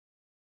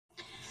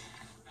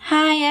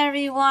Hi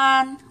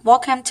everyone,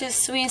 welcome to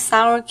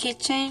Sweet&Sour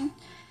kitchen.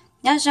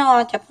 Nhớ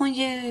cho chụp phong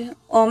you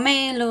or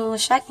me lu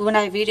shot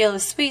one video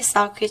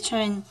Sweet&Sour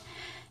kitchen.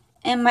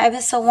 In my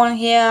episode 1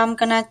 here, I'm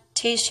gonna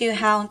teach you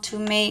how to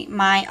make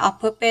my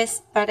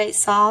all-purpose Padek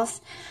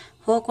sauce.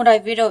 Hồ của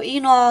video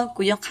ino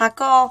của yung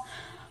kako,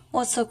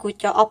 also của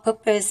cho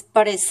all-purpose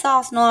Padek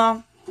sauce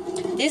no.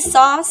 This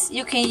sauce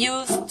you can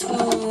use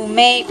to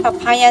make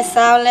papaya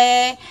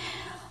salad,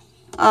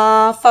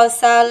 fall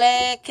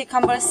salad,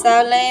 cucumber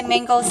salad,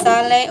 mango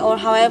salad, or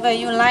however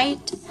you like.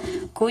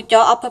 Cú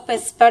cho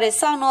all-purpose Padek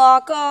sauce nó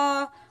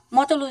có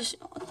mỗi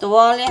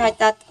đồ li hay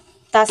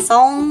ta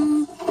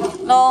sống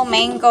lo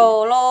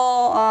mango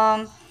lo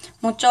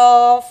một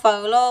cho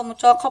phở lo một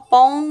cho khóc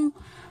bông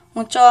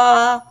một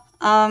cho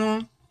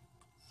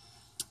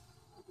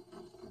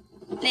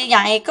li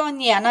dạy con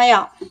nhẹ này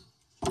ạ.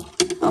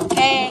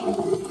 Okay,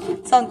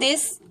 so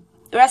this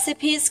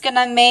recipe is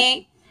gonna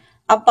make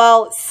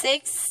about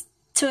 6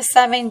 to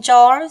 7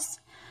 jars.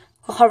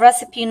 Cô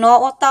recipe nó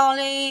ở tao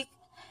li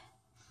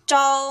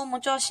cho một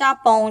cho sa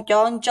bông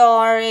cho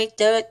jar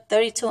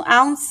 32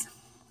 ounce.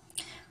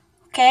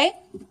 Okay,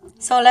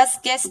 so let's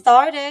get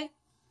started.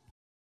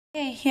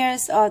 Okay,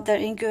 here's all the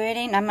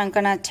ingredients I'm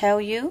gonna tell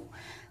you.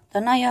 The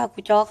này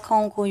của cho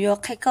không của yo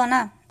khách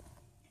na.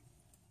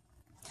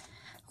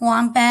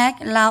 1 bag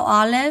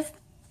lao olive.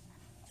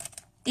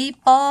 Tí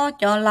bó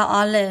cho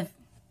lao olive.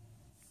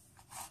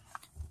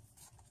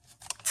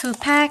 2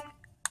 pack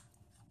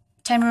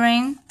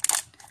tamarind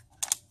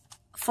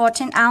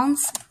 14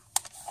 ounce.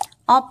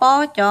 Ó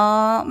bó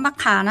cho mắc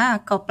hà na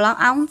cột 5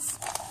 ounce.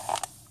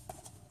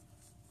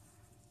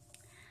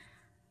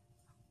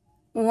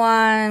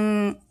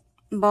 1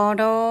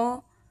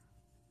 bottle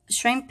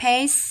shrimp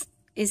paste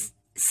is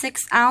 6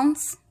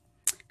 ounce.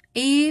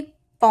 Y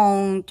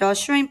bông cho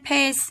shrimp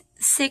paste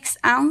 6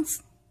 ounce.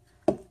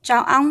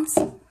 Chao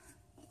ounce.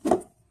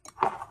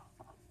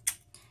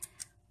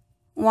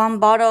 1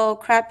 bottle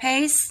crab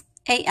paste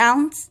 8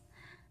 ounce.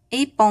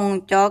 Y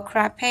bông cho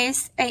crab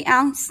paste 8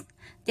 ounce.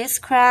 This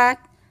crab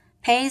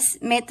paste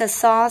made the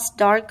sauce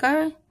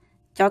darker.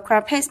 Cho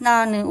crab paste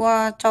nào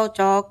nữa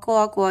cho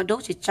của đúc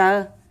chỉ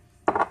chờ.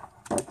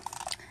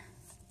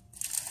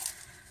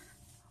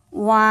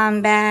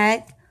 1 bag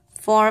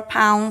 4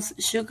 pounds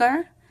sugar.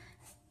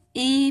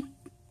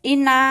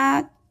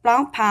 Ina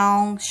 4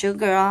 pound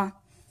sugar.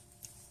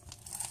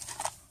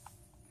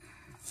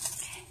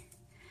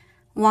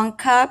 1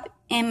 cup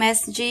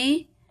MSG.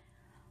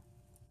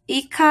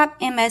 Cup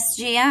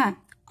MSG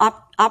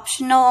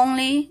optional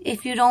only. If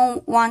you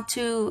don't want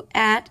to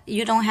add,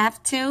 you don't have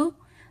to.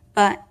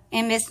 But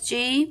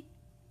MSG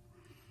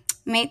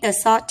make the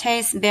sauce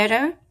taste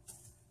better.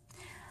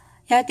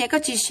 Giờ thì có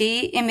chỉ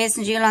sĩ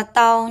MSG là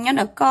tàu nhớ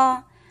được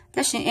có.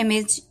 Thế thì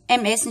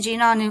MSG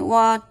nó nếu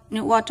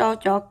qua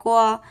cho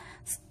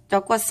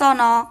qua sau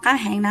nó cá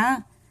hàng nữa.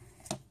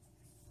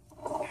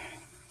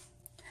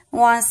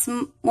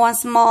 One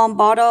small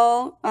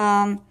bottle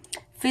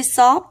fish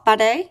sauce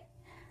Padek.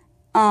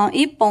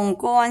 Ít bông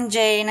của anh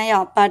J này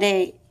ở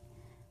Padek.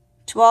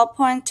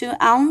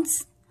 12.2 ounce.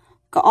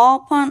 Có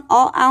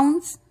 0.8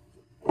 ounce.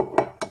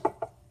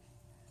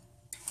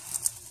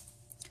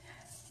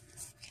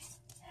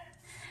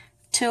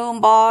 2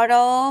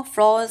 bottle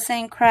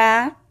frozen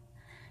crab.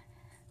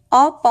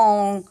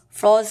 Open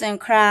frozen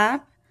crab.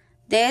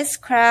 This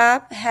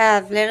crab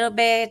have little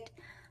bit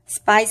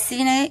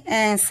spiciness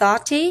and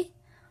salty.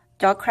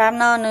 Cho crab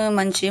nó nữa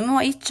mình chỉ mua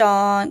ít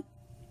cho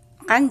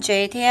ăn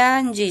dễ thì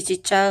ăn gì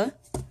chỉ chờ.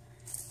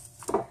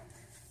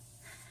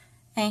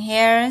 And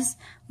here's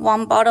 1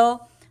 bottle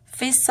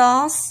fish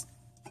sauce.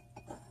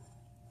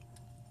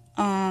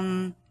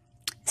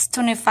 It's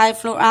 25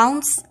 fluid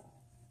ounce.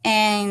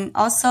 And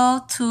also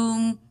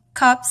 2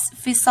 cups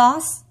fish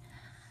sauce.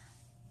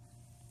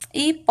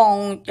 Ít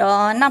bông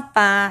cho nắp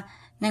bà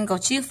nên có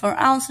chỉ 4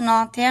 ounce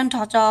nó thêm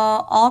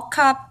cho all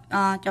cup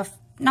cho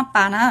nắp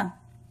bà nữa.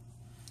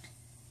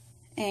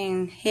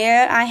 And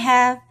here I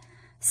have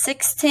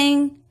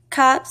 16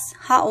 cups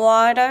hot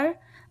water.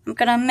 I'm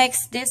gonna mix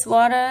this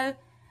water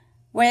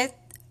with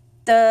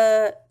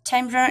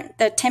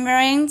the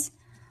tamarind.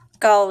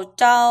 Go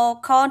cho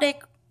khó để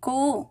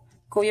cú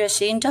yêu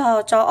xin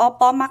cho all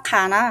bó mắc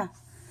hà na.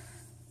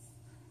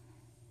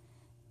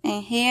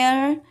 And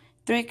here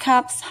 3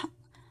 cups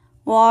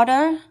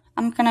water.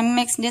 I'm gonna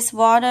mix this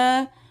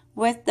water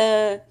with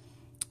the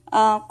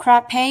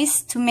crab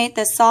paste to make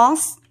the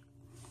sauce.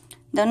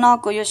 The nó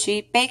của yêu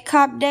sĩ 8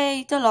 cup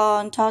đây tức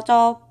là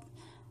cho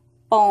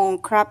bông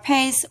crab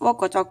paste và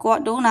của cho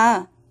đủ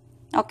nè.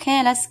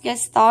 Okay, let's get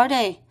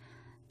started.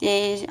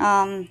 Để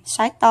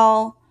sái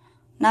tàu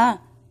nè.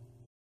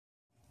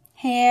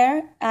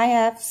 Here I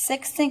have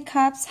 16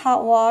 cups hot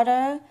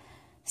water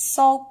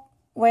soaked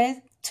with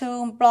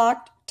 2 blood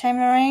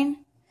tamarind.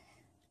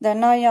 The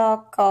nó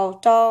cầu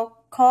cho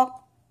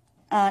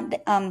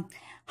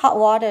hot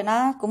water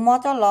na cũng mua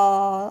cho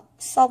là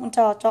soak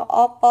cho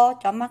oppo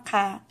cho mắc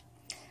hà.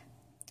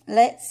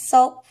 Let's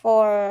soak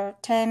for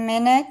 10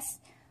 minutes.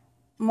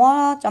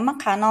 Mua cho mắc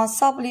hà nó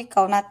soak li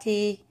cầu nà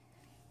thì.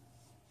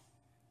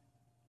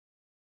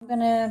 I'm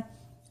gonna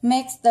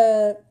mix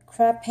the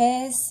crab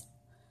paste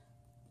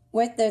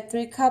with the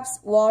 3 cups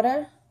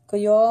water. Có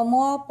yo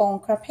mua bông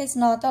crab paste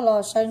nó cho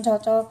lo sơn cho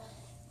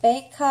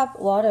 8 cup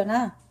water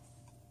na.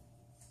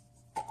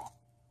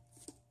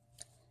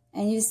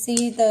 And you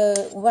see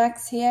the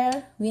wax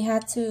here. We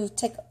had to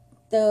take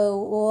the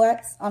wax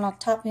on the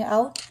top here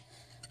out.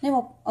 Nếu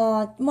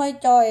mà mới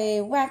cho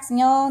wax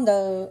nhá,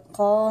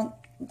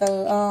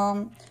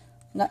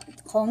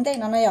 không đây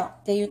nó này ạ.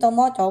 Thì you tao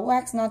mua cho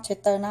wax nó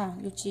chết tờ na.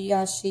 You chỉ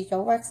xì cho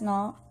wax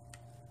nó.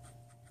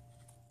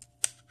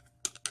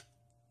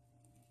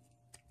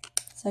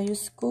 So you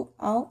scoop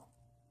out.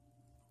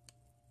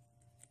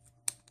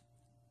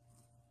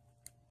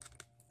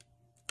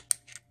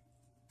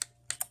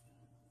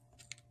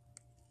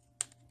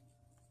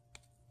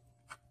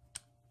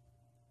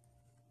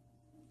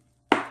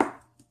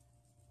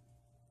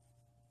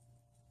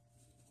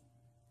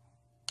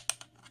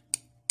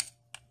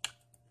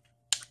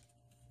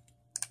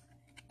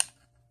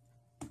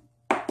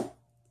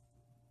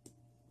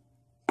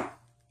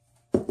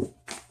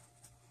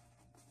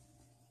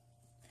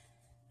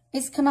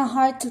 It's kind of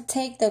hard to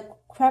take the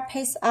crab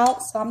paste out,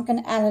 so I'm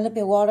gonna add a little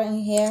bit of water in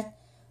here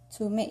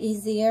to make it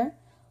easier.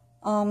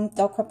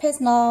 The crab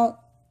paste nó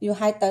you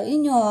hai tới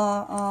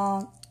nhỏ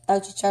tàu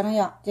chỉ cho nó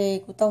nhỏ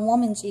thì của tàu mua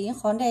mình chỉ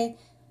khó đây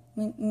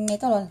mình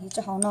tao là thì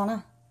cho họ nó nè.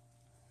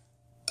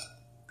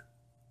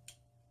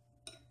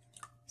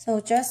 So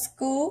just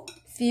scoop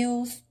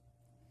few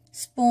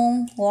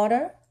spoon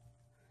water.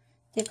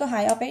 Thì có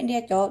hai ở bên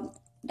đây chỗ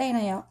đây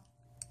này ạ.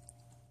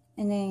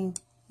 And then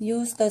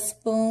use the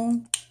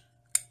spoon.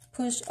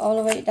 Push all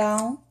the way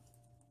down.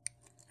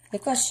 Thì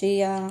có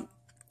gì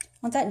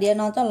ngón tay đĩa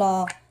nó cho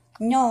là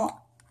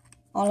nhỏ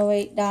all the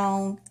way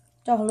down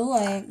cho lú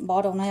rồi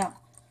bỏ đầu này ạ.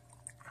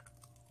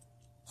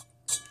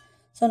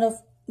 So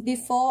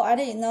before I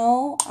didn't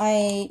know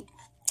I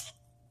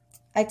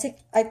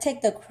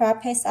take the crab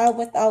paste out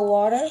without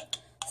water,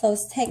 so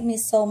it's take me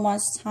so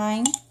much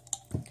time.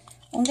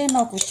 Ông đây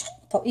nó cũng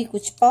thầu ý của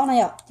bao này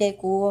ạ. Thì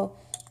của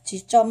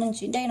chỉ cho mình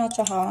chỉ đây nó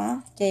cho họ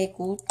á. Thì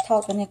của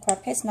thầu cái này crab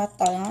paste nó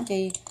tới á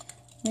thì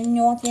mình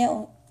nhớ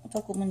theo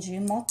cho của mình chỉ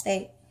mót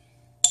tệ.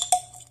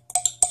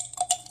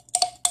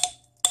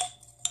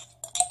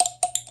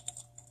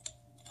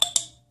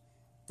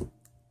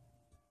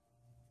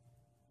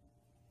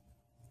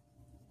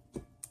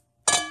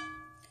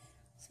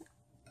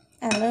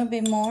 Add a little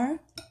bit more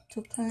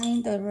to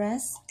clean the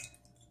rest.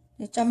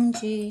 Để chăm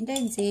chỉ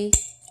đến gì?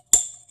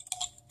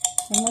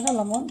 Thì mới đó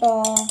là món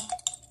đo.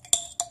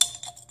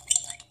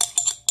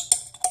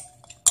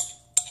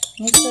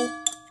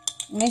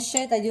 Make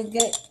sure that you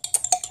get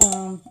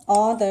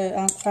all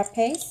the crab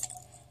paste.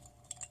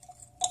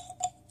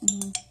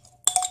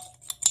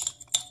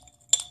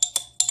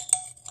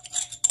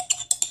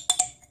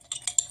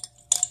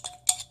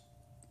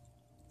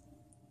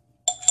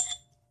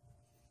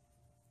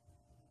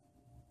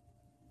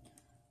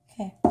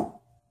 Okay.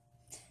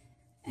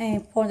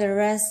 And pour the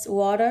rest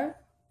water.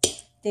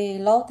 Thì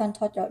lâu thành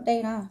thoát ở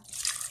đây nè.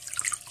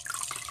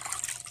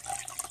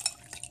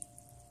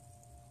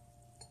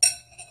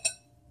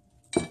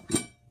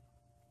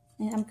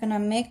 And I'm gonna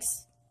mix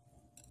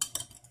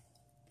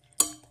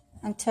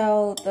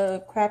until the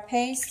crab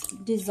paste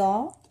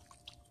dissolve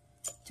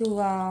to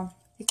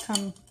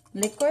become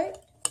liquid.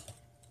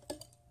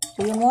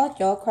 Của yo mua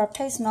cho crab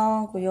paste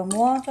nó, của yo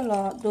mua cho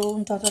là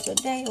đun cho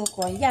đây ở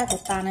của da của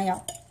ta này ạ.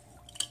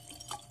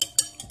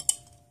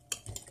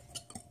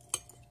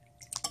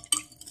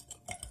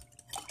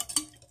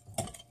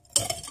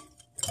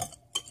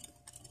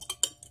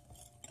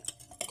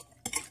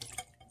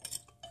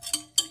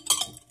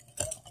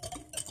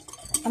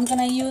 I'm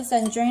gonna use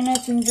a drainer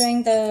to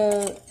drain the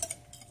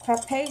crab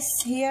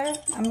paste here.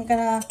 I'm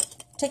gonna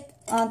take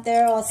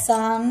there are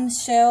some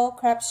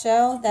crab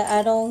shell that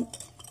I don't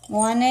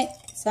want it,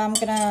 so I'm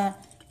gonna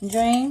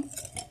drain.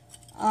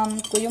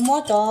 Của yo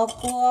mua cho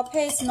của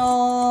paste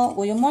nó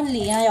của yo mua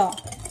lì á yo.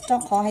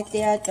 Trong khó hay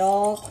tia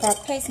cho crab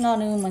paste nó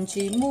nếu mình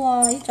chỉ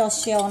mua ít cho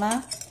shell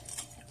na.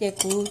 Để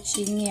của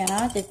chỉ nhẹ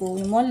na, để của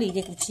yo mua lì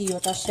để của chỉ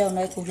cho shell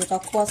này của yo cho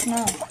cross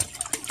na.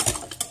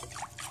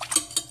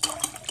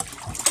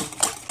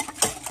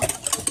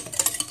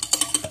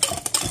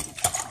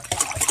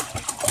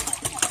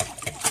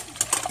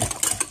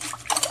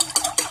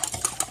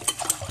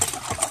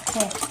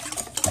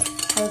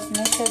 Those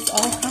mixes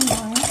all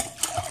combined.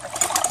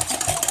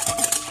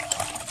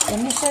 Cái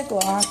mixer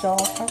của cho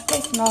các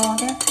cái no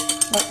đấy,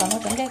 và còn nó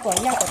cái của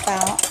da của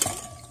táo.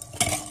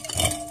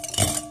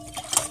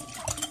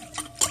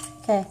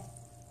 Okay.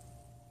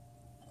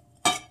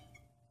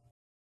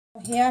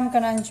 Here I'm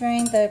gonna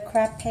drain the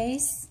crab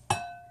paste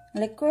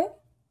liquid.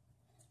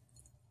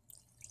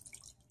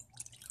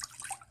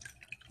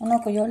 Nó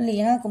có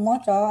lì nó cũng muốn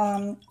cho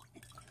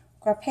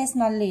crab paste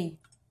nó lì.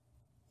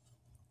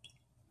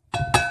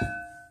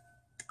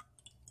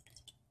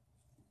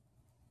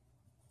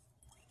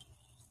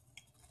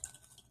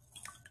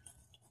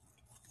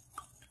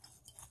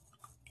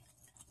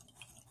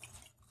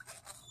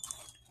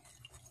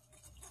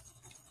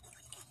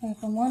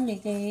 Có muốn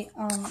thì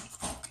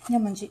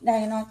nhưng mình chỉ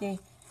đây nó thì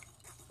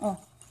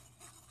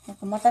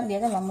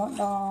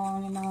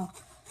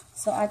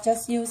So I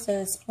just use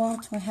the spoon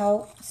to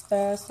help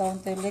stir so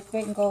the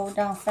liquid go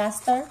down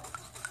faster,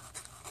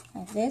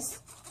 like this.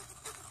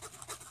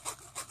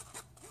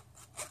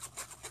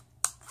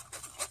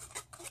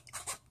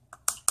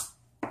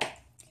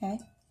 Okay,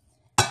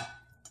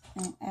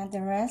 and add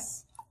the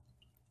rest.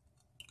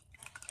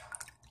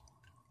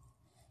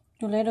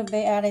 Do a little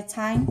bit at a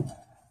time,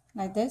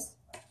 like this.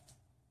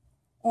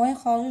 Ôi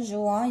khó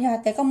rùa, giờ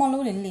té có món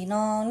lú lì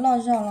nó lo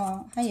rò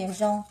nó hay dễ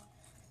rò.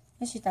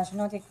 Cái gì ta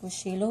nó thì cứ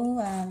xí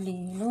lú lì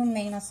lú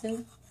mê nó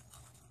xứ.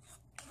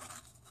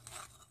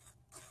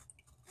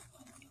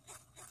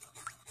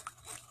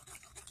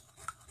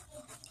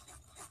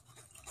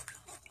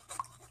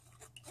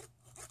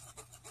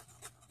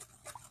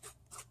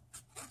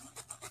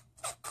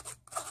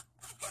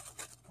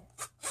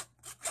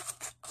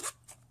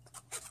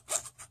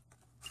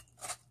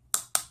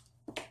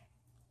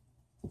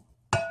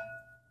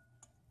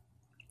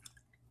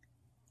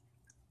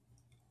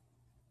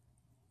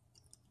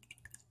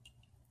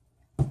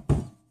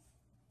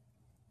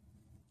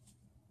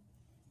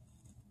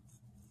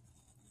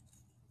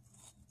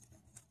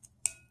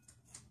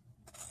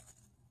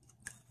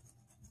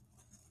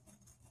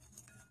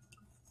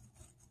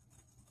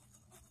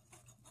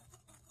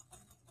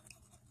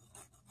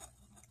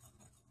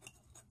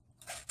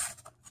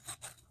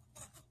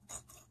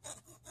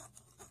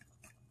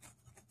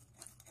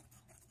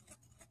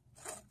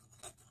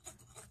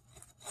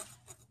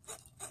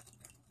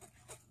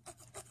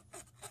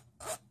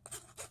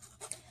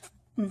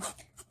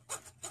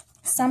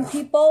 Some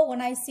people,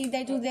 when I see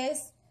they do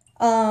this,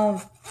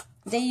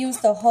 they use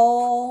the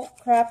whole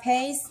crab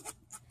paste.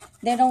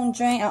 They don't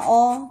drain at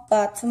all.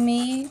 But to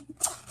me,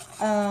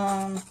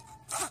 the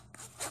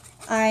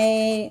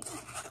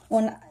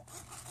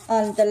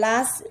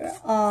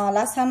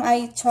last time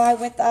I tried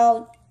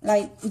without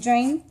like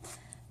drain,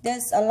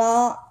 there's a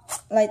lot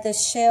like the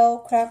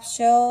crab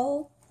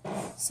shell.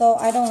 So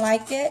I don't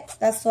like it.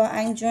 That's why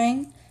I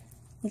drain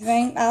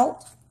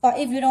out. But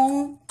if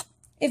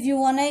you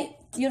want it,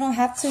 you don't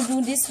have to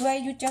do this way.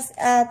 You just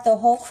add the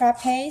whole crab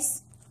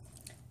paste.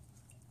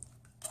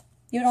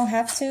 You don't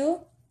have to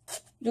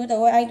do the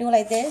way I do,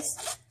 like this.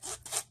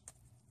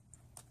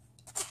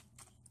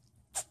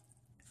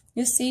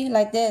 You see,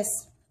 like this.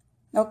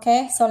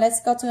 Okay, so let's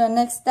go to the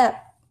next step.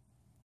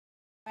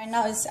 Right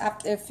now it's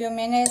after a few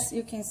minutes.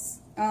 You can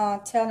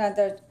tell that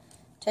the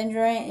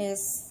tangerine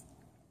is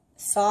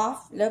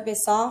soft, a little bit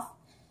soft.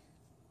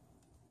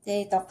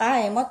 Thì tao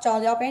cái mất cho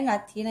liao bé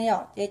là thì này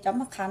rồi thì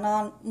chấm khả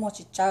năng một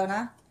chỉ chờ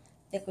nè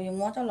thì cũng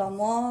muốn cho nó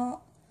mua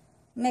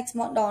mix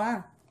món đó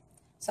nè.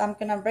 So I'm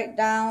gonna break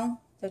down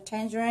the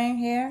tangerine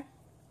here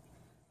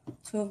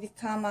to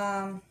become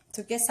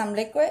to get some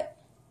liquid.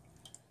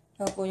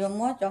 Rồi cũng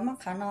muốn cho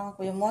khả năng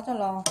cũng muốn cho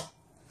nó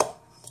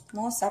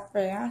mua sắp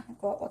rồi á,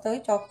 có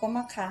tới cho có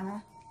mắc khả nè.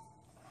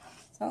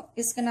 So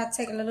it's gonna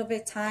take a little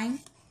bit time.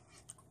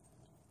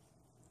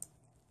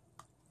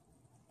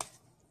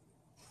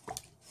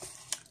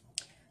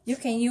 You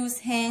can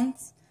use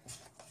hands,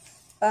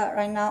 but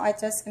right now I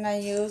just gonna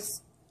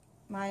use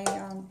my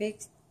big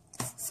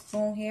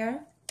spoon here.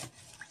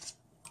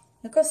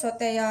 Nếu có số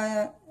tệ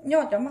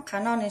nhỏ cho mà khả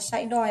năng này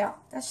sạch đôi ạ,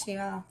 ta chỉ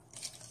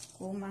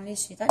cố mà đi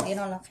chỉ ta để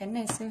nó là cái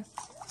này xưa.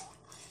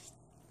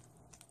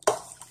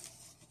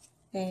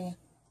 Okay.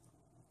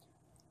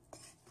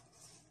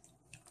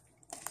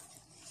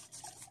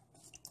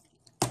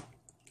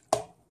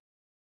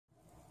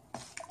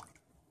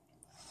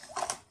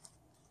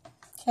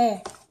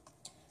 Okay.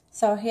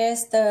 So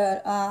here's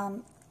the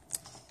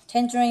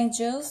tangerine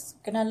juice.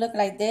 Gonna look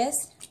like this.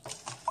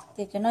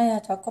 Thì cho nó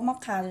cho có mắc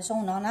khả ở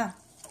trong nó nè.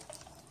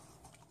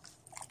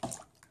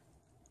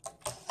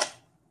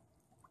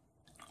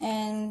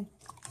 And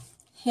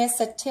here's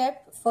a tip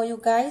for you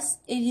guys.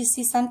 If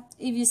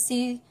you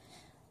see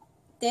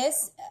this,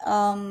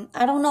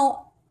 I don't know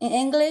in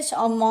English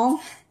or Hmong,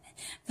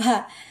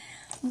 but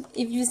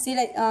if you see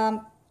like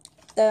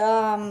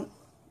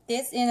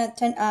this in a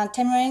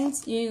tamarind,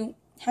 you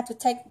have to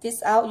take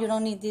this out. You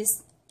don't need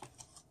this.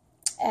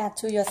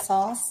 Add to your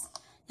sauce.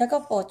 Nhớ có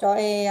bộ cho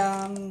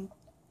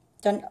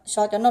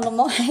cho nó lông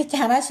mốc hay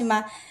chả nó chỉ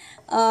mà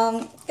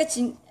cái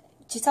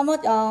chỉ sao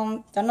mất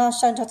cho nó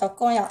sơn cho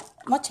con ạ,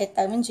 mất chết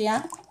tới mình gì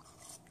á.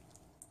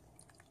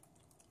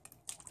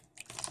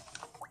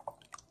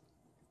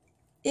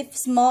 If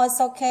small it's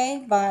okay,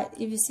 but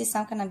if you see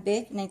some kind of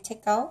big, then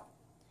take out.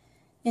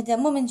 Hiện tại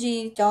mình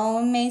gì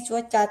cho mấy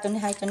chúa cha cho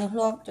nên hay cho nên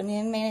luôn cho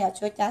nên mấy là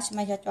chúa cha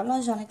mà cho nó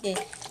cho nó gì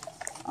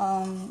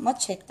mất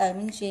chết tới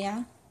mình gì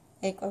á.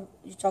 Để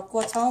cho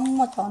cô cháu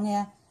một thằng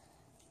nè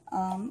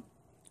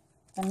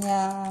còn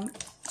nhà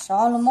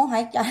sợ luôn món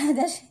hải chả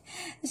đấy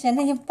sẽ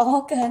nên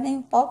bỏ cơ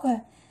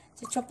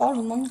sẽ cho bỏ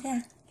luôn món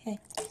ra. Okay.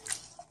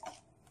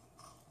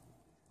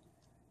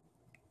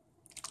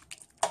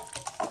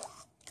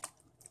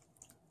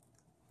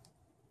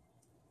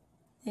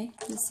 Okay,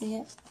 you see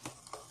it.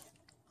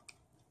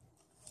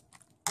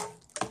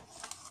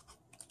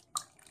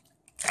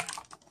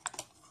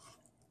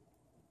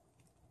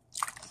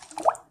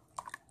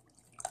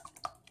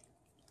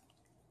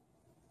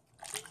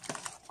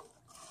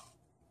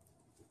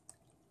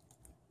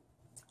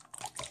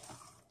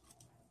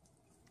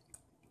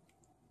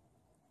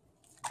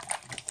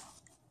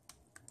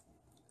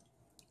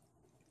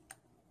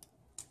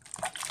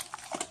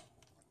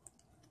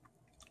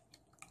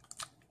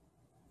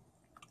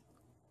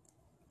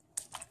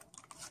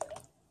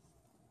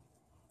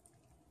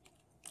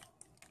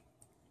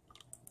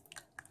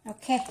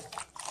 Okay.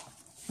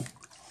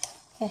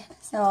 Okay,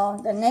 so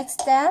the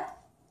next step.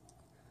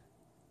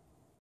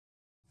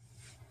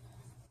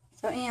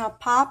 So in our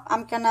pot,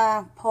 I'm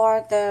gonna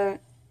pour the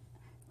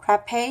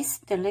crab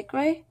paste, the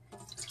liquid.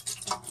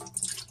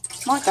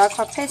 Mỗi cái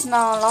crab paste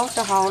nó lâu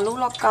cho họ lú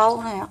lo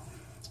câu này ạ.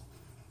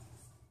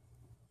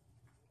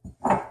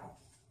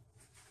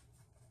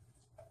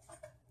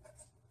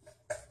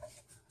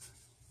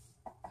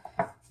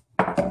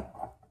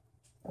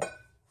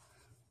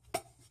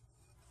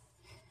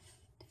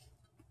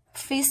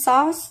 Fish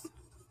sauce,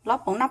 lót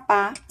bún nắp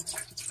bá.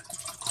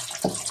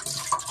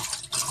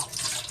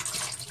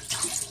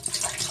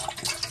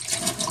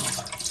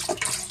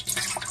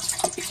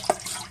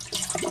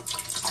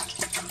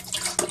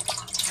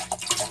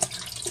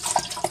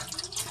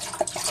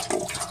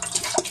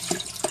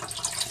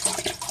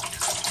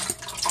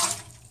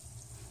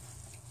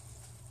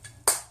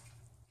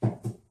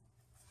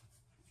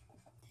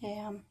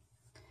 Yeah.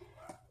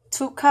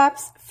 2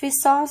 cups fish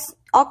sauce,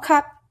 all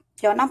cup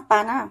cho nắp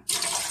bá nè.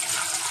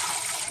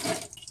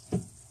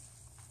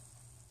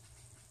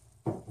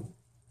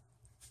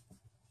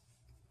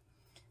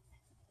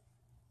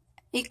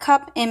 A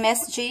cup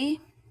MSG,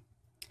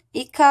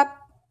 a cup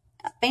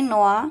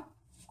Pinoa.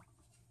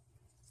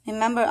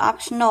 Remember,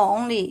 optional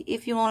only.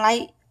 If you don't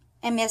like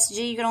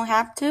MSG, you don't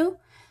have to.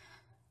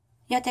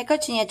 Giờ thấy có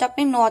chuyện cho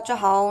Pinoa cho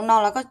hậu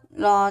nó là có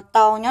lò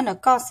tàu nhớ nữa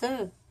có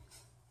sư.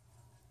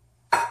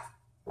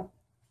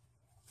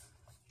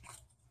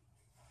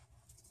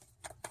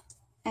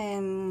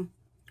 And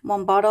 1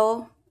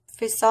 bottle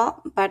fish sauce,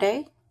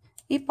 Padek.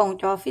 Ít bông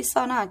cho fish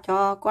sauce nào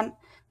cho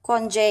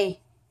con dê.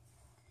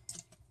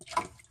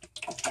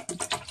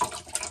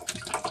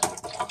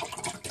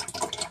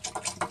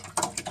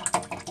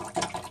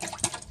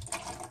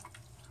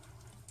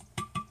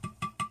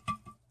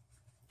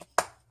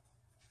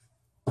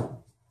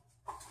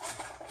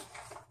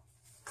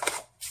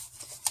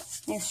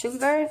 And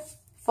sugar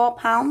 4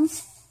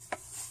 pounds.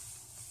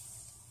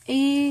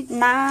 Y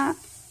na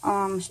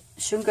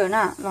sugar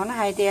na nó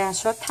hay để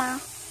sốt tha.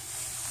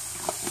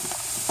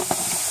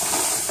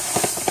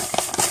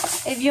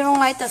 If you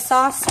don't like the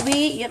sauce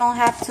sweet, you don't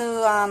have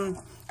to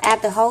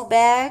add the whole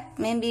bag.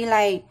 Maybe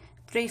like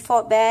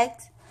 3-4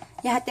 bags.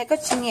 Giờ hãy có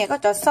chuyện nhẹ có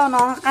cho sau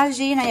nó cái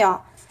gì này ạ.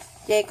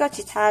 Vậy có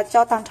chỉ thà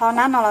cho thằng thọ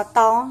nó là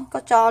to, có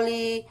cho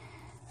li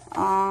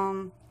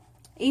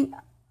in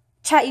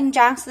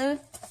trang sư.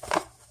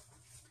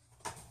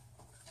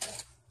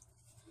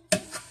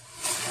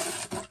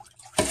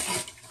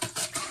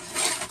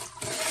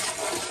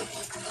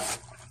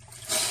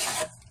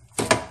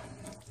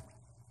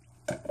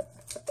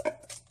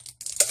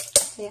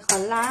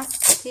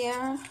 Last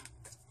here.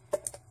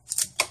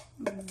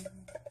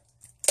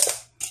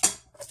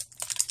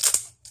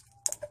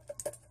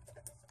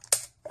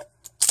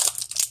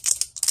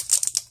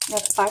 The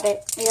Padek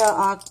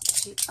here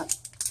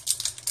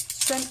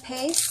shrimp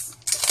paste.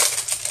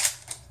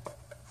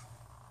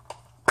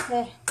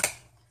 Okay.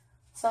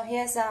 So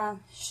here's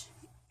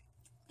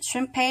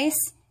shrimp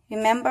paste.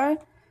 Remember,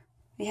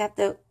 we have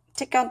to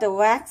take out the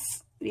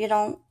wax. You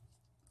don't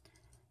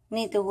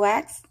need the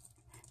wax.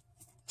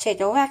 Chế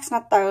dấu wax nó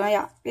tờ này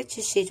ạ. Biết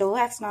chế dấu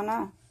wax nó nè.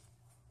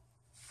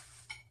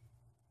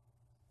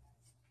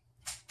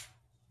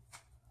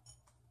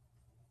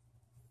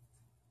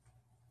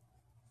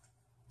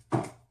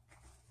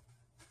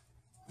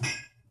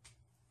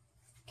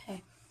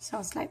 Okay, so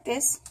it's like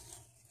this.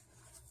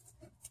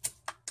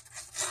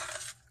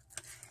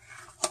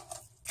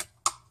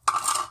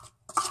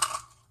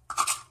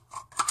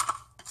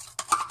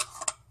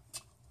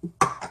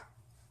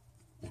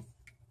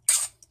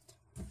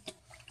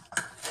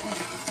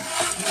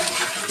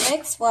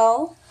 Mix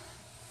well.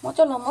 Một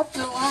cho luôn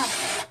ha.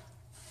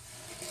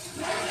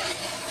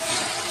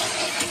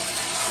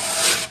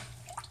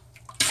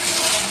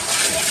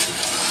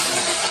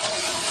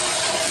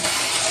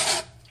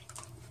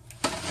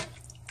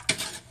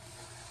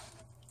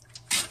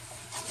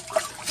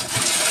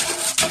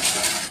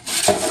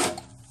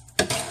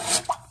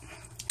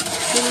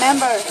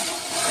 Remember,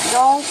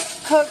 don't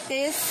cook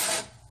this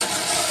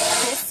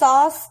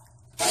sauce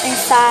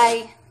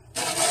inside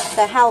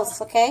the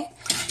house, okay?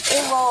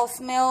 It will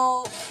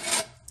smell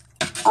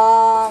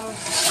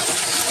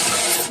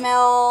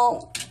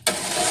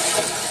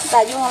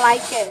that you don't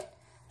like it.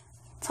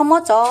 Không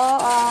có cho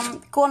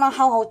cô nó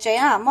hậu chế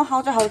à, mất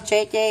hậu cho hậu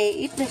chế thì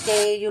ít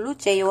thì yêu lúc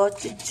chế yêu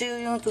chú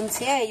dùng tuần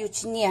xe yêu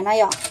chín年này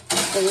ạ,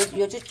 thì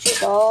yêu chú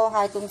đó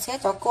hai tuần xe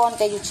cho con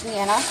thì yêu chín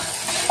年á.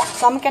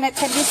 So I'm gonna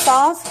take this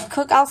sauce,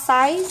 cook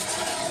outside.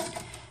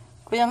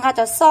 Bây giờ ngắt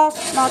cho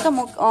sauce nó cho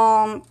một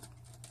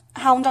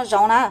hậu cho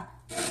rau nè.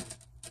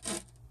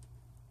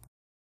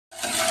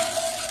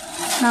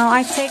 Now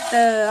I take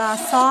the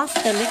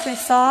sauce, the liquid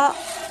sauce,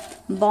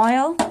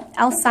 boil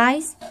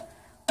outside.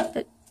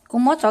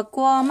 Cũng mất cho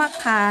qua mắc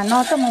cả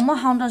nó cho một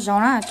hông cho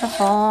rau nè, cho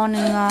họ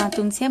nên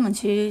tuần xe mình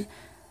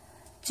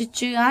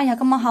chứ á, giờ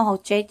có một hông hậu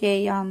chế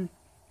thì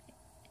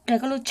rồi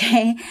có lúc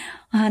chế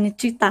nên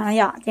chứ tàn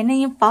vậy, cái này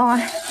như bao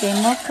thì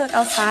mất cook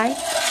outside.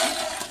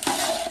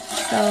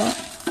 So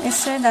make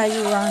sure that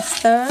you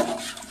stir.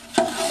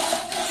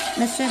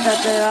 make sure that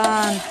the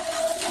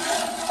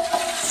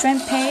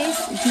shrimp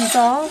paste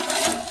dissolve.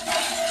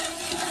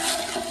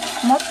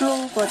 Một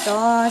lu của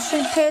cho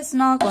shrimp paste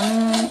nó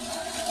còn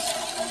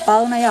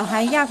bao này ở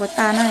hai giá của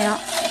ta này ạ.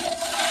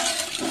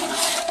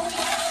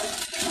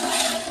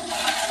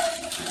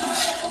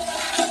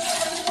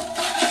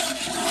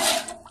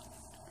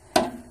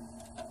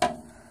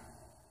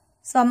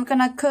 So I'm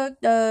gonna cook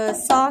the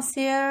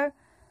sauce here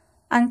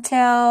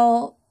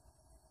until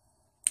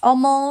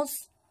almost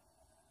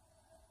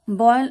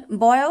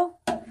boil.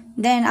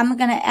 Then I'm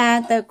gonna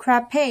add the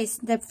crab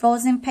paste, the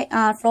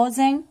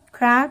frozen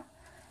crab.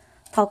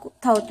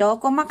 Thầu cho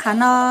có mắc khả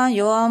năng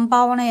vô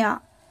bao này ạ.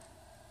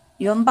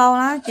 Vô bao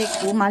lá thì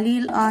cũng mà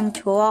đi ăn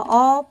chúa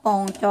ó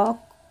bông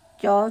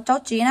cho cháu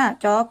chín à,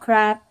 cho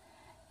crab,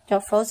 cho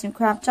frozen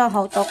crab cho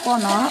hậu cho có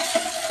nó.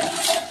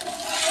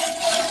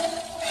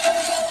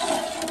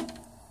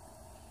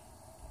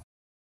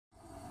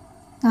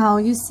 Now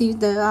you see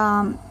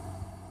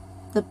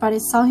the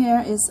padek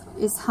here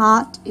is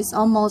hot, it's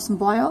almost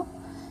boiled.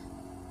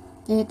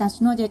 Thì ta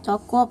nói để cho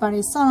qua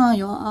padek nó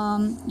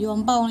vô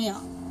bao này ạ.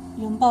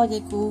 Vô bao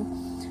thì cũng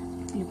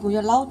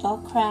vô lâu cho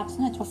crabs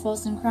này, cho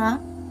frozen crab.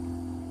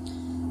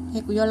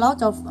 Thì cũng vô lâu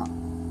cho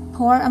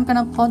I'm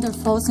gonna pour the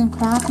frozen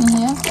crab in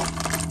here.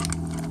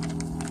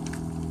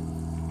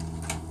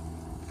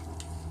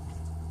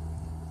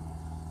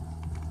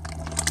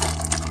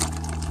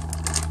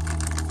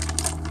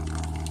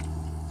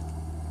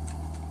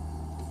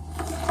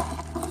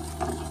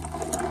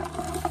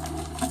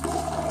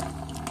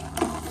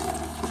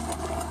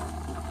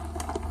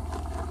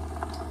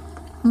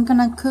 I'm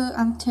gonna cook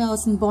until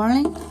it's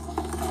boiling.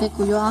 Để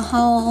của yo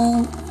hao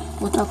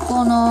của cho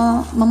cô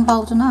nó mâm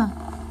bao cho nó.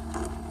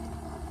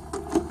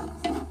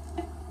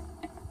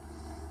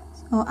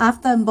 So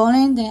after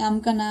boiling, then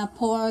I'm gonna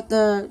pour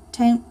the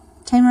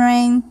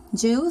tamarind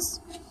juice.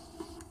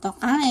 Tọt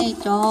á này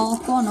cho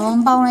cô nó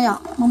mâm bao này ạ.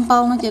 Mâm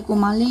bao nó chỉ của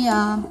mà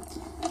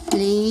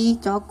lý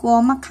cho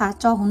cô mắc khá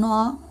cho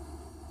nó.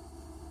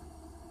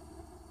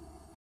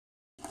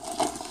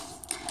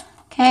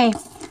 Okay.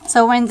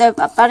 So when the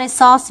padek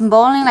sauce is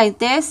boiling like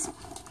this,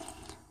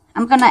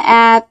 I'm gonna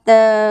add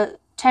the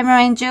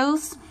tamarind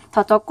juice.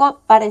 Thọ cho cô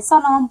padek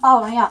sauce nó không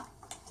bao nữa ạ.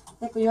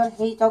 Để cô vô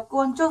thì cho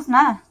cô juice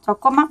nè, cho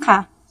cô mắc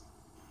hả.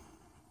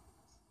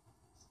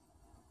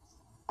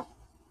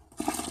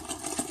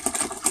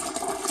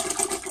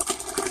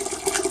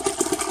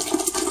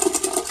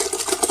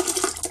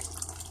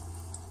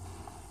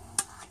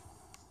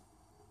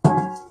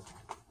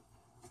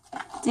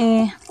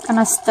 Thì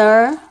gonna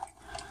stir.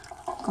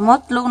 Có một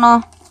lúc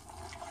nó.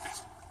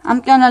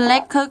 I'm gonna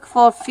let cook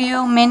for a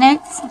few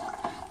minutes.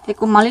 Thì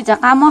cũng mới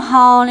chắc ám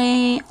hao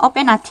đi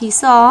open at thì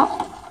so.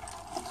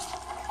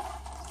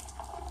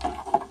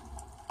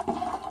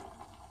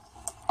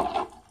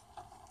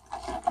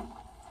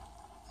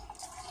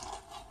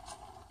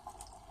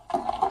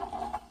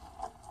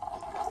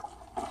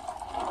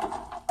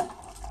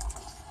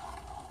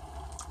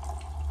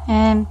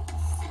 And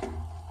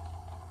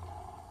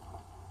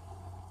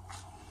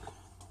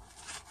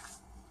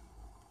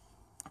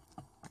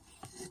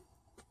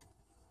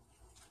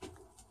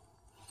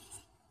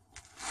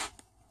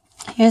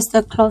here's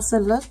the closer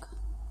look.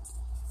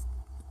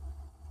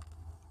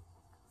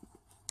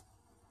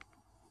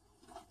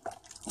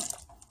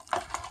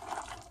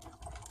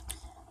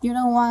 You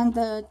don't want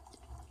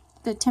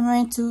the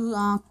tamarind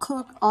to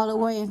cook all the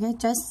way, okay?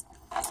 Just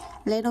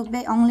little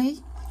bit only.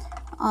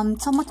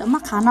 Sau mất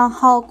mắc khả năng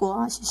hao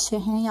của sẽ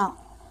hay nhở.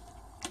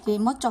 Thì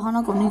mất cho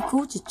nó cũng đi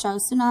cứu chỉ chờ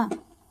xíu nè.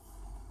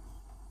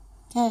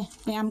 Okay,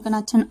 I'm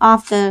gonna turn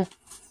off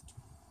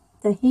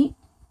the heat.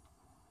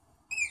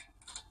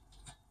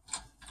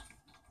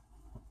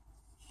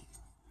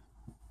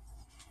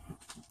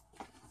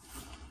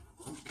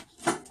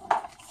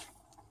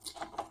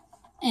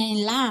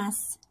 And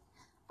last,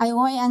 I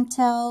wait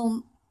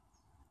until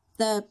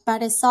the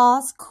padek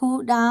sauce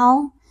cool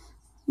down.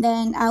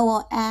 Then I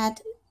will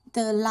add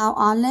the raw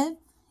olive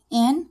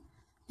in,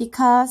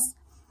 because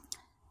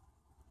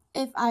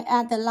if I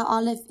add the raw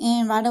olive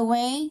in right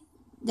away,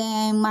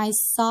 then my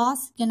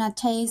sauce gonna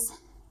taste a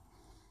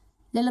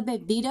little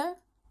bit bitter.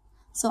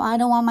 So I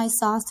don't want my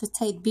sauce to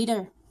taste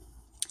bitter.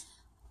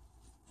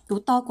 Đủ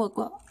to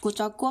của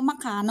cho cô mắc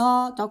khả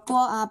nó cho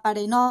cô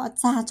padek nó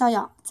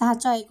cha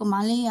cho của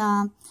mà li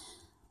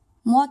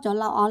mua cho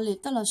raw olive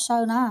tức là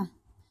sâu nè.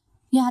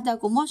 Nhà ta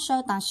cũng mua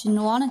sâu tại xin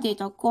nó thì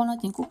cho cô nó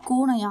tiền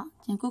cú này ạ,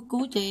 tiền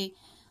cú thì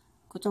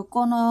của cho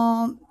cô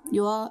nó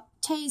vừa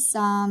taste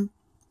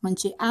mình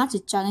chỉ áp chỉ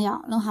cho này ạ,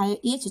 nó hay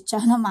ít chỉ cho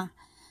nó mà.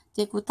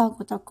 Thì của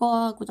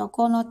cho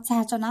cô nó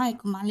cha cho nó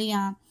của mà li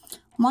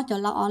mua cho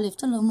raw olive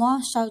tức là mua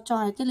sâu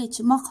cho cái li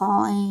chỉ mua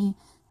khó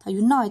thời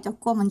gian nói cho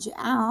cô mình chỉ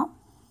áp.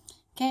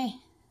 Okay,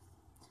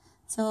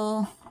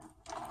 so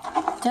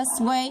just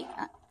wait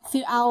a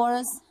few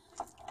hours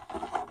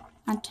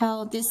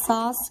until this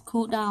sauce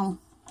cool down.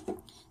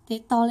 Thì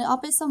tao lấy ốp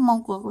số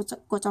mông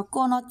của cho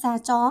cô nó ra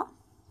cho.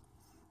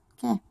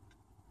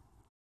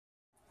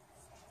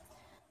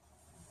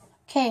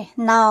 Okay,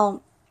 now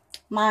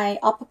my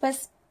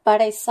all-purpose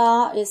padek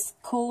sauce is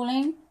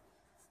cooling.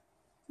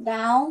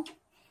 down.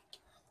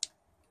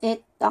 Để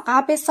đó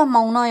cá biết sao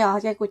mong nói à,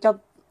 cái của cho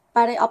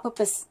ba đây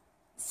all-purpose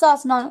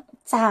sauce nó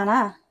chả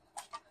nè.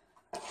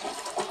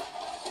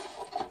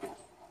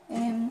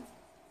 And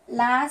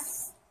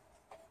last,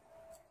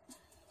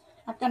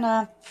 I'm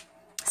gonna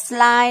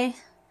slide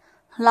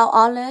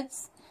raw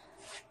olives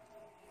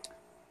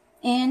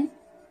in.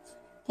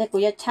 Cái của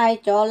giờ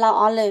chay cho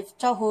raw olive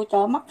cho hú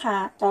cho mắc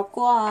hà cho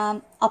qua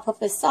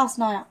all-purpose sauce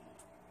nói à.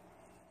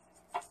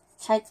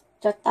 Chay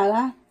cho tớ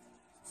á.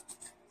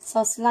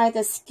 So slide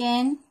the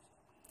skin.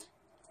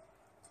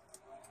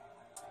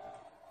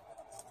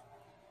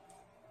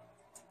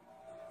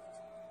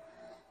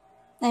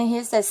 And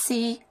here's the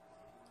seed.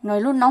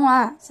 Nói luôn nóng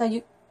à. So you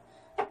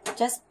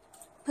just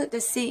put the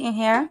seed in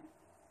here.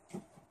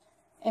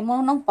 Em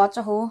muốn nóng bỏ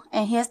cho hú.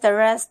 And here's the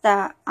rest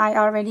that I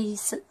already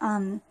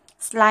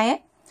slide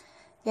it.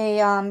 Thì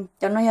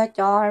cho nó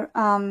cho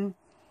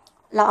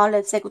là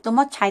olive sẽ của tôi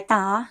mất trái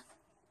tả.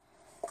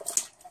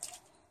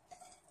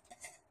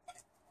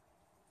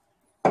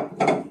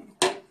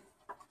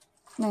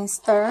 Này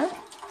stir.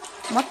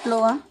 Mất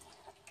luôn.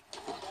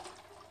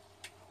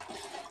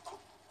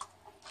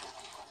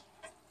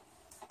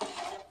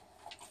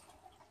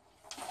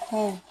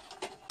 Okay.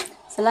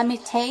 So let me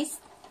taste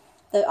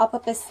the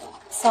all-purpose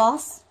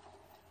sauce.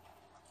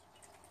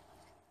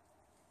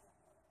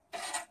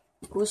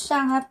 Củ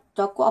sang ha,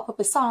 cho của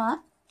all-purpose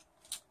sauce.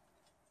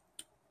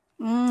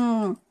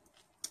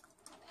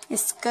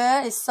 It's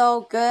good. It's so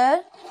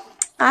good.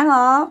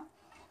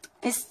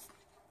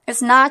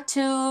 It's not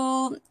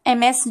too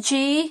MSG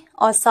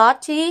or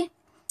salty.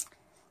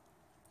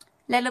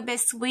 Little bit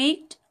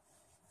sweet.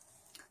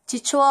 Chỉ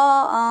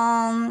cho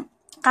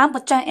cá một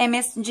trăm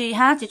MSG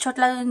ha, chỉ cho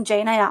lên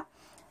giấy này ạ.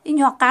 In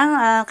hoặc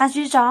cá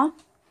gì đó.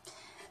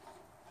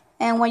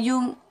 And when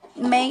you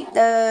make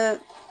the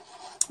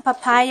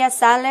papaya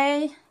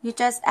salad, you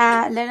just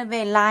add a little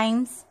bit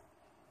limes.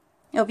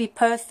 It'll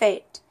be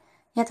perfect.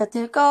 Nhà thật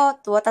sự có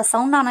tụi ta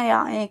sống nào này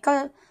ạ,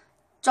 có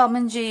cho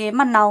mình gì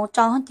mà nấu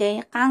cho hết chị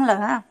ăn lỡ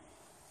ha.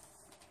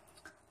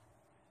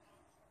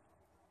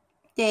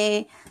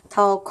 Chị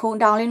thầu khu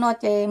đào lên nó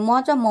chị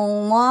mua cho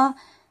mùng mua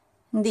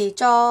đi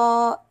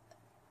cho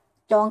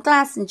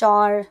glass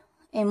jar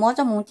and mua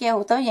cho mùng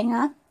treo tới vậy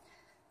hả.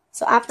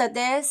 So after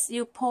this,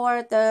 you pour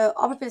the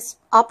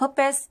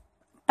all-purpose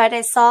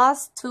Padek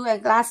sauce to a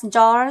glass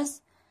jars,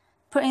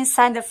 put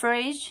inside the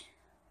fridge.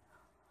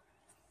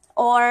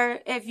 Or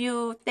if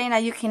you think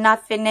that you cannot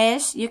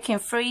finish, you can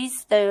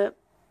freeze the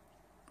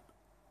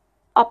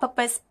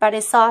all-purpose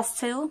Padek sauce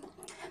too.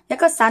 Vậy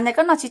có sẵn này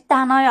có nó chỉ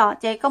ta nói à,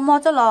 chị có mua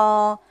cho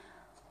là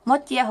mua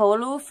chia hồ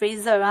luôn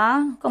freezer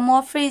á, có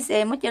mua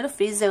freeze mua chia luôn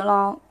freezer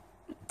là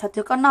thật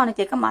sự có nó này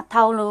chị có mà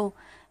thâu luôn.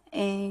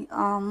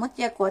 Mất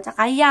chia của chắc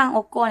cái giang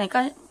ô cô này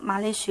có mà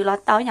lấy sữa là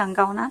tao dạng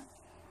cầu nữa.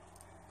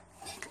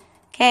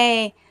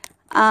 Okay,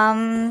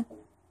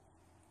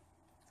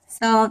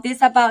 so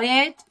this about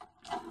it.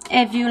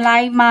 If you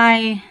like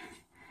my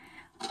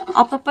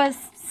all-purpose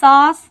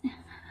sauce,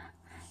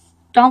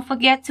 don't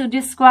forget to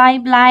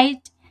subscribe,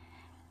 like,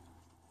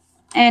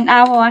 and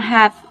I will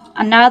have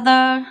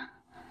another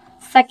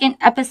second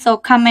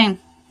episode coming.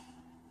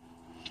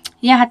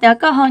 Yeah, hạt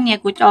có hơn nhiều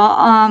của cho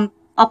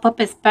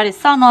all-purpose Padek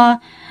sauce nó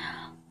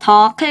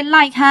thọ cái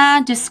like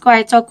ha,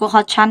 subscribe cho của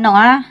họ channel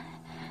á.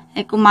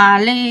 Để cũng mà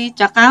lấy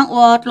cho các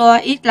ô lo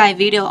ít lại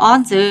video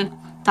on chứ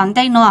tận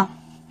đây nữa.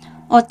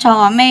 Ô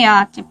cho mấy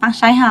chỉ bằng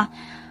sai ha.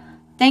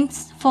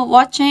 Thanks for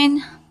watching.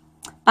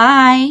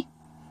 Bye.